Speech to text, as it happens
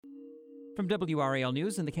From WRAL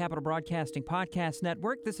News and the Capital Broadcasting Podcast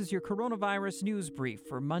Network, this is your coronavirus news brief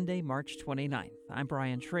for Monday, March 29th. I'm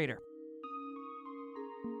Brian Schrader.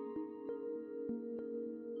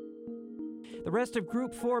 The rest of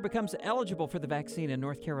Group 4 becomes eligible for the vaccine in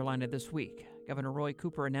North Carolina this week. Governor Roy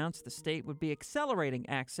Cooper announced the state would be accelerating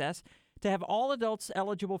access to have all adults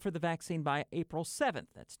eligible for the vaccine by April 7th.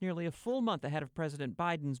 That's nearly a full month ahead of President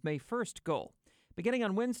Biden's May 1st goal. Beginning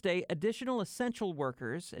on Wednesday, additional essential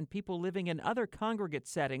workers and people living in other congregate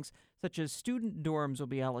settings, such as student dorms, will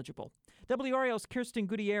be eligible. WRAL's Kirsten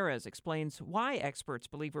Gutierrez explains why experts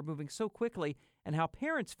believe we're moving so quickly and how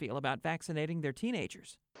parents feel about vaccinating their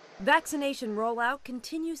teenagers. Vaccination rollout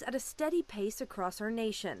continues at a steady pace across our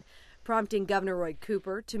nation, prompting Governor Roy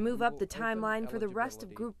Cooper to move up the timeline for the rest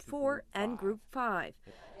of Group 4 and Group 5.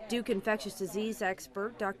 Duke infectious disease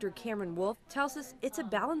expert Dr. Cameron Wolf tells us it's a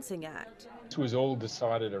balancing act. This was all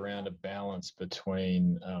decided around a balance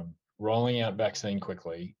between rolling out vaccine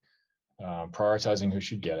quickly, prioritizing who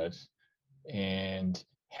should get it, and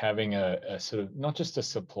having a sort of not just a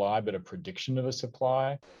supply, but a prediction of a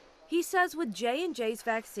supply. He says with J&J's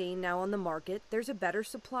vaccine now on the market, there's a better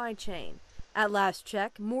supply chain. At last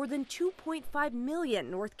check, more than 2.5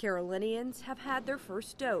 million North Carolinians have had their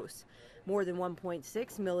first dose. More than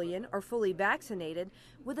 1.6 million are fully vaccinated,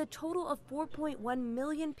 with a total of 4.1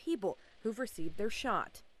 million people who've received their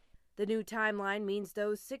shot. The new timeline means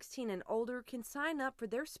those 16 and older can sign up for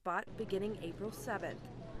their spot beginning April 7th.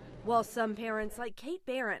 While some parents like Kate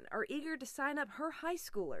Barron are eager to sign up her high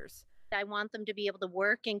schoolers. I want them to be able to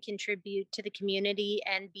work and contribute to the community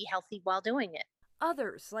and be healthy while doing it.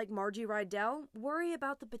 Others, like Margie Rydell, worry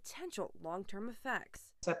about the potential long-term effects.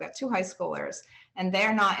 So I've got two high schoolers, and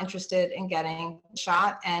they're not interested in getting the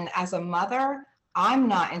shot. And as a mother, I'm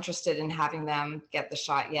not interested in having them get the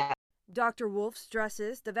shot yet. Dr. Wolf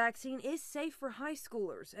stresses the vaccine is safe for high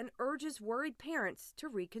schoolers and urges worried parents to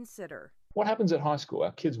reconsider. What happens at high school?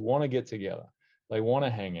 Our kids want to get together. They want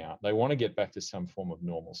to hang out. They want to get back to some form of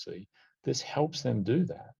normalcy. This helps them do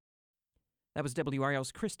that. That was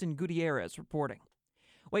WRAL's Kirsten Gutierrez reporting.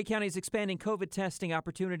 Wake County is expanding COVID testing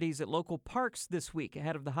opportunities at local parks this week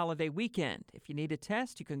ahead of the holiday weekend. If you need a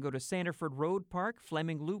test, you can go to Sanderford Road Park,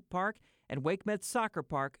 Fleming Loop Park, and Wake Med Soccer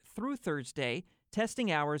Park through Thursday.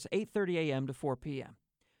 Testing hours 8:30 a.m. to 4 p.m.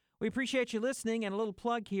 We appreciate you listening, and a little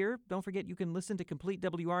plug here. Don't forget you can listen to complete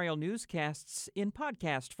WRAL newscasts in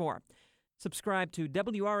podcast form. Subscribe to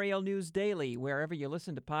WRAL News Daily wherever you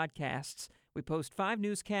listen to podcasts. We post 5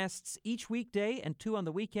 newscasts each weekday and 2 on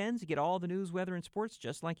the weekends. You get all the news, weather, and sports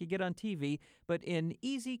just like you get on TV, but in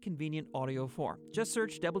easy, convenient audio form. Just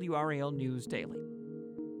search WRAL News Daily.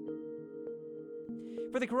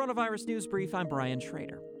 For the Coronavirus News Brief, I'm Brian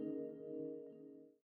Schrader.